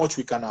and how much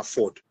we can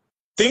afford.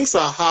 Things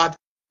are hard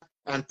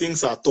and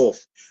things are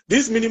tough.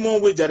 This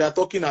minimum wage that they're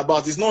talking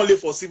about is not only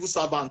for civil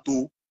servants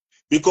too,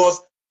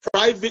 because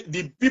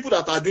the people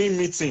that are doing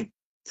meeting,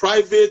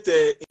 private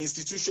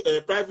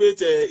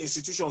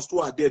institutions too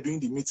are there doing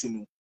the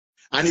meeting.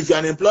 And if you're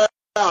an employer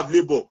of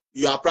labor,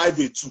 you are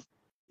private too.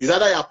 It's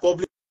either you are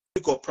public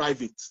or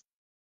private.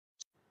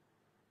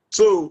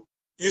 So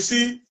you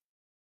see,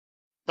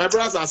 My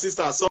brothers and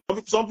sisters,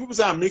 some people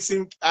say I'm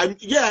mixing.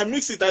 Yeah, I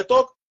mix it. I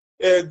talk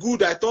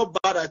good, I talk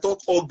bad, I talk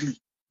ugly.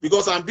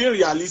 Because I'm being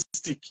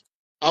realistic.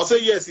 I'll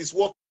say yes, it's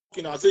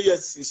working. I'll say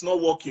yes, it's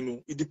not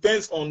working. It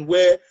depends on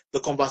where the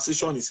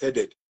conversation is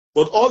headed.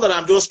 But all that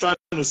I'm just trying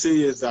to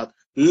say is that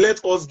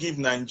let us give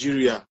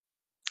Nigeria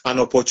an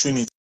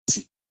opportunity.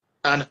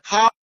 And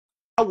how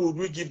would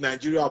we give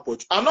Nigeria an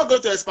opportunity? I'm not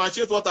going to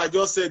expatiate what I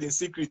just said in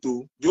secret.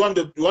 You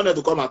wanted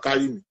to come and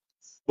carry me.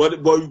 But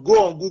you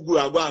go on Google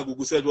and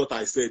Google said what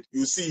I said.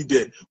 You see it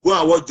there. Go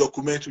and watch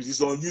documentaries.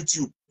 It's on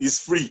YouTube. It's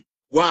free.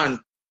 Go and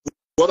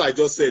what I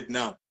just said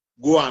now.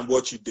 Go and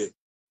watch it there.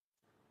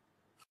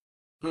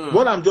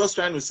 What I'm just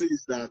trying to say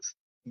is that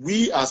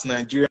we as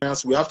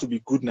Nigerians, we have to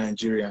be good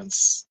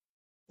Nigerians.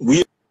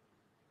 We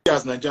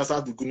as Nigerians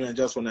have to be good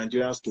Nigerians for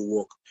Nigerians to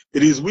work.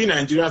 It is we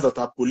Nigerians that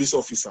are police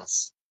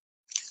officers.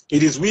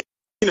 It is we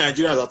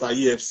Nigerians that are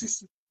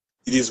EFCC.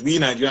 It is we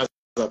Nigerians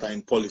that are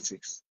in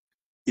politics.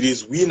 It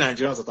is we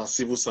Nigerians that are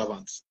civil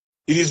servants.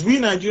 It is we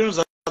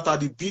Nigerians that are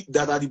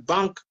the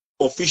bank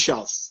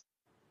officials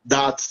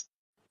that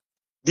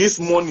these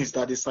monies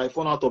that they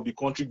siphon out of the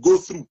country go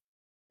through.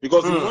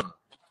 Because the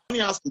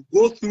money has to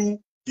go through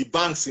the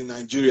banks in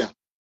Nigeria.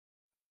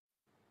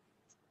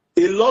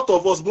 A lot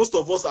of us, most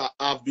of us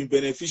have been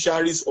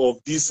beneficiaries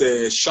of these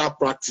sharp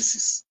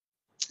practices.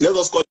 Let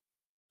us call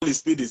it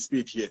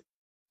spade here.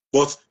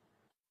 But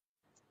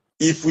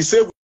if we say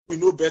we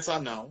know better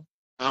now,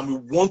 and we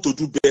want to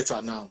do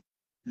better now,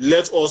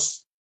 let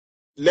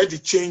the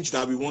change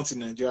that we want in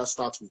Nigeria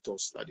start with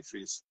us, Daddy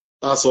Freeze.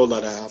 That's all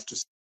that I have to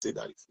say,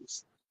 Daddy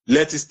Freeze.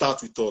 Let it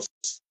start with us.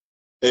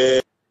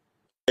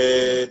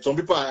 Some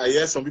people, I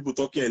hear some people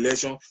talking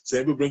election, some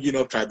people bringing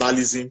up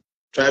tribalism.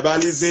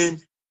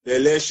 Tribalism, the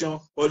election,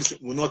 all this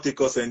will not take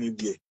us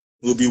anywhere.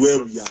 We'll be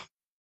where we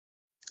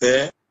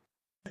are.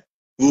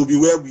 We'll be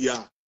where we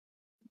are.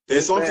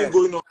 There's something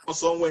going on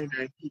somewhere in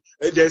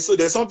Nigeria.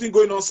 There's something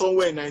going on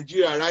somewhere in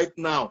Nigeria right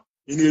now,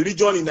 in a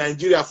region in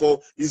Nigeria.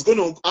 It's going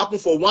to happen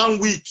for 1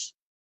 week.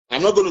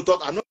 I'm not going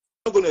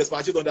to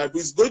expatiate on that, but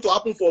it's going to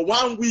happen for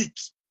 1 week,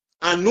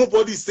 and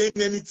nobody is saying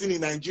anything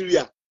in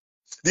Nigeria.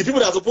 The people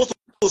that are supposed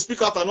to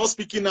speak out are not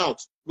speaking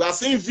out. We are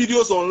seeing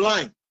videos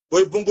online,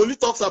 but if Bongolee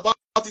talks about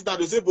it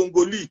and they say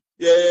Bongolee,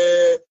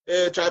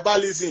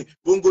 tribalism,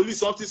 Bongolee,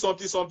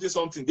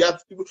 something.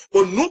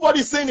 But nobody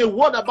is saying a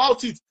word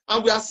about it.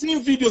 And we are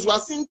seeing videos, we are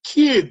seeing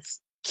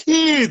kids.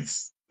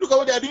 Look at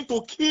what they are doing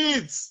to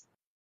kids.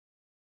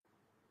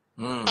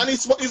 And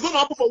it's going to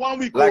happen for 1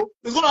 week.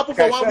 It's going to happen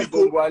for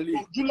 1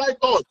 week. July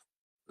 3rd.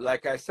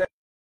 Like I said,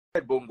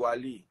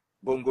 Bongolee,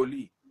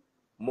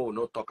 Mo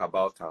no talk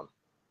about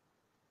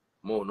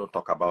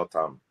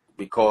him.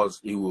 Because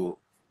he will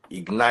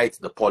ignite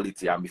the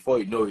polity, and before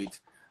you know it,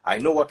 I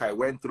know what I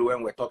went through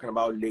when we're talking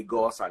about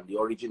Lagos and the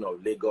origin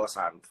of Lagos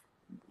and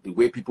the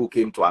way people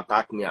came to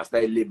attack me and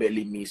started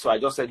labeling me. So I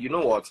just said, you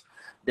know what?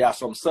 There are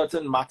some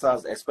certain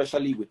matters,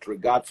 especially with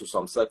regard to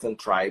some certain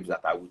tribes,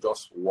 that I will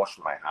just wash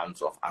my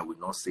hands off. I will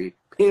not say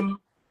Pim.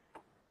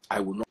 I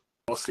will not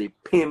say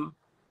Pim,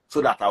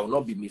 so that I will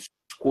not be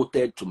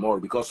misquoted tomorrow,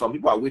 because some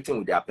people are waiting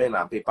with their pen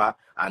and paper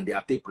and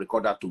their tape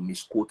recorder to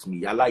misquote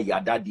me. Yala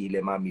yada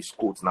dilema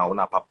misquote. Now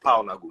una papa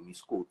una go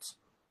misquote.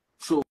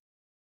 So,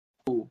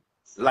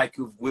 like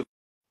we've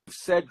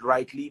said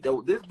rightly,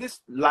 this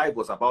live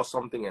was about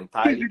something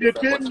entirely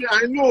different.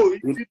 I know.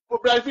 I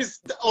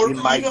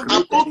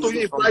told to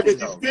you in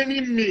private, it's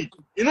paining me.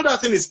 You know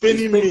that thing is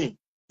paining me.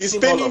 It's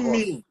paining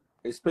me.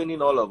 It's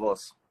paining all of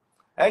us.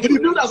 Anyway, the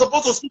people that are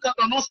supposed to speak out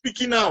are not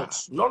speaking out.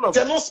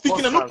 They're not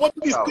speaking out.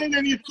 Nobody is saying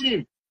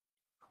anything.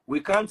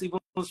 We can't even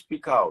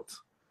speak out.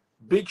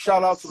 Big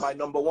shout out to my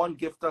 #1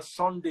 gifter,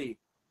 Sunday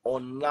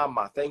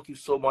Onama. Thank you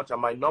so much.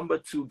 And my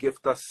 #2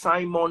 gifter,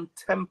 Simon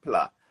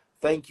Templar.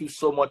 Thank you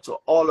so much to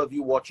all of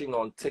you watching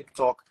on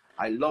TikTok.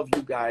 I love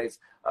you guys.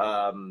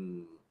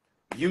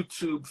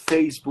 YouTube,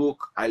 Facebook.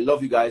 I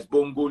love you guys.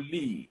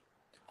 Bongolee.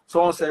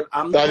 Someone said,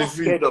 I'm not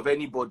scared of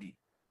anybody.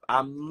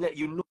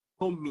 You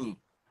know me.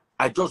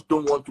 I just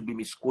don't want to be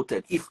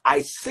misquoted. If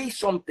I say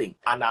something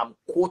and I'm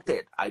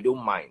quoted, I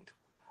don't mind.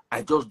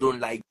 I just don't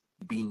like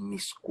being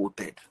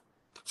misquoted.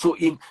 So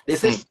they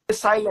say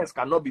silence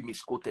cannot be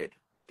misquoted.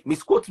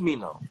 Misquote me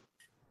now.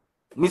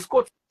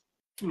 Misquote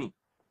me.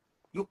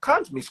 You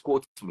can't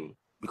misquote me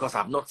because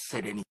I've not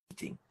said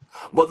anything.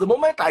 But the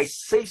moment I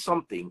say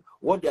something,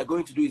 what they're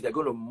going to do is they're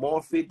going to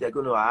morph it, they're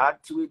going to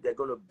add to it, they're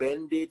going to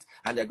bend it,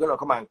 and they're going to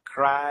come and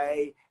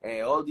cry,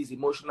 all these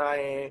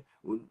emotional.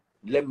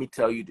 Let me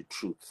tell you the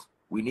truth.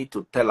 We need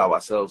to tell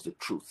ourselves the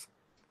truth.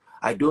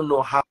 I don't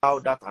know how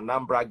that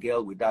Anambra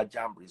girl with that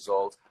JAMB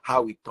result,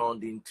 how it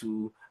turned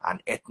into an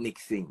ethnic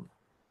thing.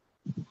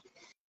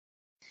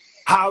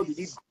 How did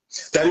it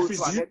go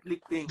to an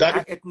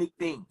ethnic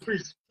thing? Do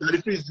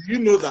you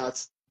know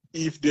that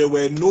if there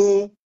were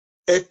no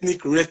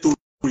ethnic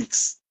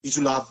rhetorics, it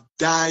would have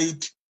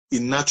died a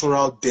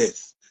natural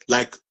death?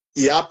 Like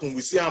it happened,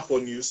 we see her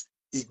for news,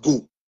 it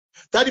go.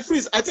 Daddy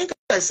Freeze, I think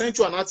I sent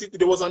you an article.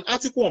 There was an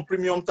article on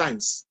Premium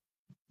Times.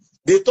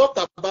 They talked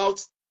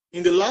about,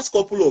 in the last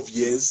couple of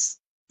years,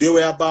 there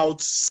were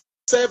about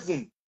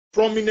 7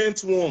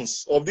 prominent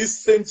ones of this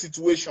same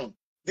situation,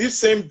 this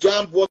same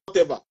jam,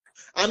 whatever.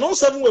 And all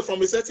 7 were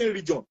from a certain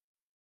region.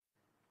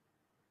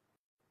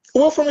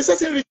 Well, from a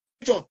certain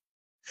region.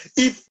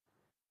 If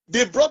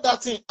they brought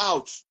that thing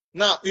out,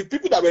 now, if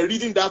people that were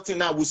reading that thing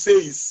now will say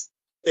is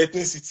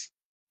ethnicity.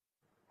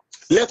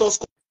 Let us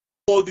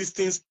call these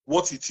things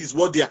what it is,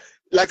 what they are.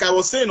 Like I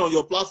was saying on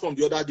your platform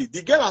the other day,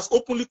 the girl has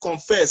openly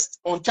confessed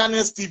on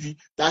Channels TV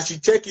that she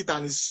checked it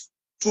and it's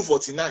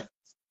 249.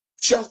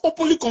 She has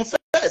openly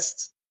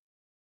confessed.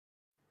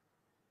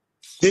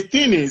 The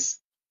thing is,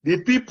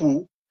 the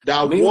people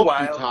that work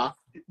with her,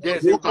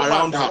 there's work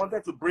around her. I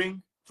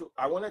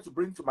wanted to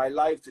bring to my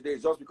life today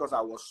just because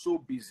I was so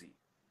busy.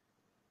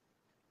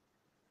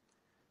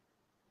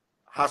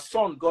 Her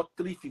son got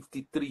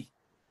 353.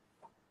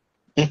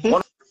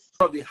 One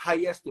of the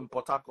highest in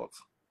Port Harcourt.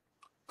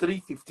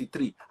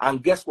 353.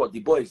 And guess what? The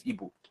boy is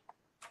Igbo.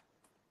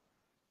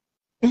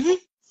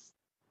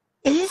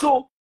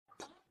 So,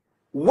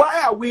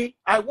 why are we?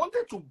 I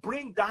wanted to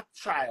bring that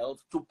child,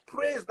 to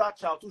praise that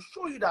child, to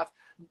show you that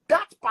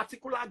that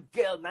particular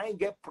girl now ain't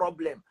get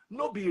problem.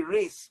 No be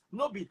race,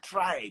 no be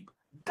tribe.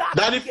 That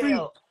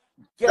girl.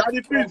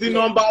 Daddy Prince, the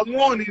number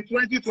 1 in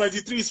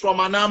 2023 is from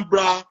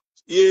Anambra.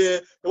 Yeah,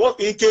 what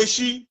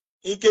Nkechi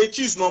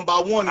is number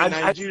 1 in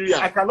Nigeria.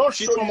 I cannot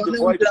show you the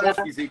boy because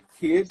he's a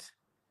kid,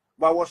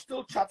 but I was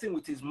still chatting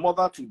with his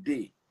mother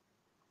today.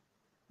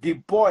 The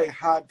boy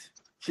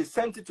she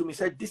sent it to me,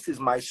 said, "This is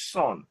my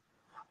son.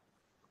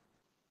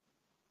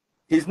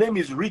 His name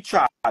is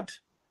Richard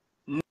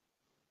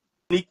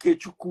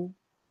Nikechukwu.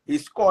 He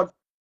scored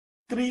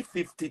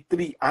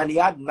 353 and he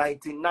had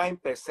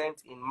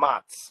 99% in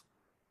maths."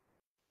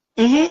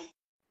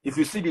 If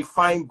you see the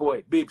fine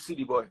boy, babe, see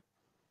the boy.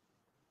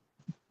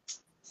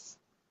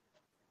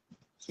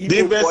 The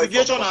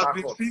investigation has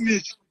been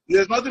finished.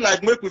 There's nothing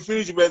like make we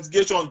finish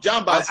investigation.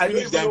 Jamb has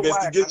finished the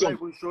investigation.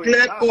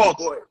 Clear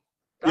cut.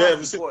 Yeah,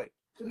 we see.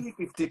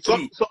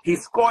 353. He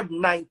scored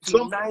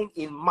 99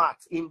 in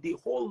maths. In the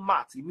whole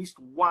maths, he missed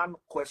 1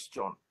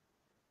 question.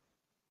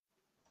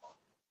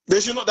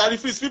 They should not. That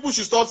if people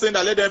should stop saying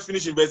that. Let them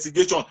finish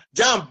investigation.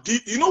 Jamb,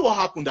 you know what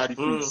happened? That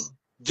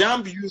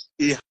Jamb used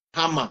a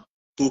hammer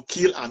to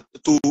kill and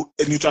to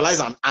neutralize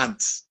an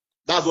ant.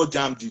 That's what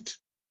Jamb did.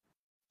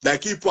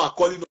 Like people are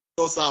calling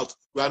us out.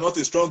 We are not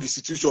a strong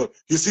institution.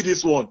 You see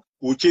this one,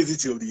 we'll chase it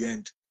till the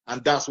end.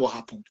 And that's what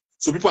happened.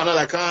 So people are not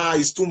like,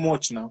 it's too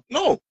much now.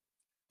 No,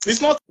 it's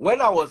not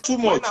too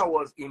much. When I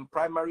was in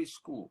primary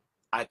school,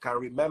 I can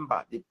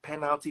remember the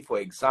penalty for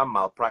exam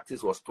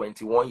malpractice was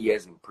 21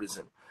 years in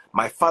prison.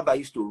 My father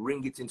used to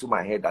ring it into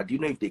my head that, you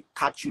know, if they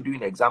catch you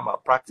doing exam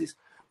malpractice,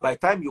 by the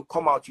time you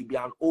come out, you'll be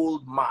an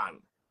old man.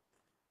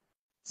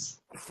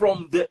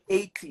 From the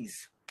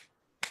 80s,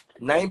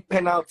 9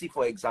 penalty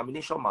for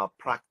examination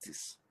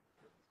malpractice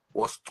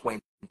was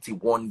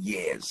 21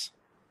 years.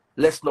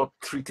 Let's not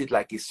treat it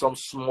like it's some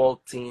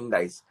small thing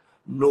that is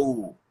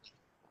no.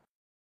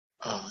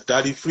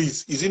 Daddy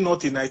Freeze, is it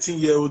not a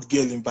 19-year-old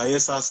girl in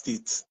Bayelsa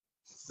State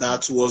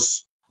that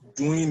was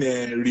doing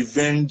a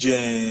revenge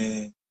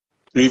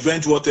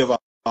whatever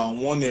on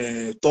one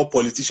top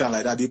politician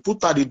like that? They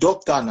put her the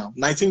doctor now,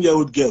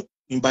 19-year-old girl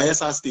in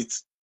Bayelsa State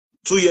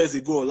 2 years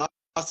ago,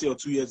 last year or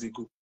 2 years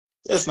ago.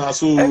 Yes, now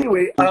so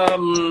anyway,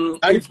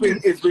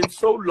 it's been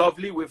so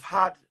lovely. We've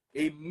had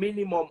a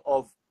minimum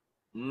of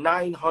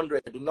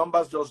 900. The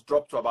numbers just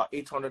dropped to about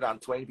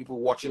 820 people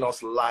watching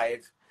us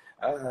live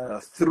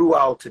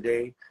throughout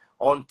today.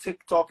 On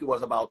TikTok, it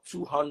was about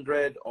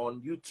 200.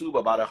 On YouTube,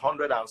 about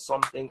 100 and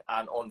something.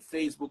 And on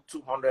Facebook,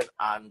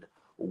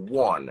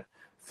 201.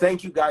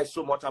 Thank you guys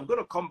so much. I'm going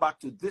to come back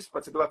to this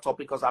particular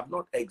topic because I've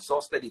not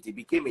exhausted it. It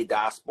became a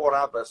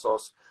diaspora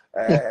versus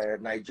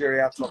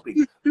Nigeria topic.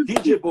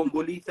 DJ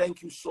Bongolee,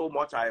 thank you so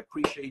much. I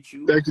appreciate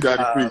you. Thank you,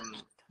 Daddy.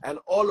 And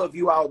all of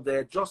you out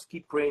there, just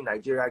keep praying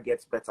Nigeria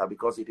gets better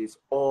because it is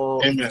all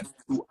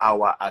to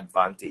our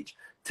advantage.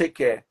 Take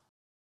care.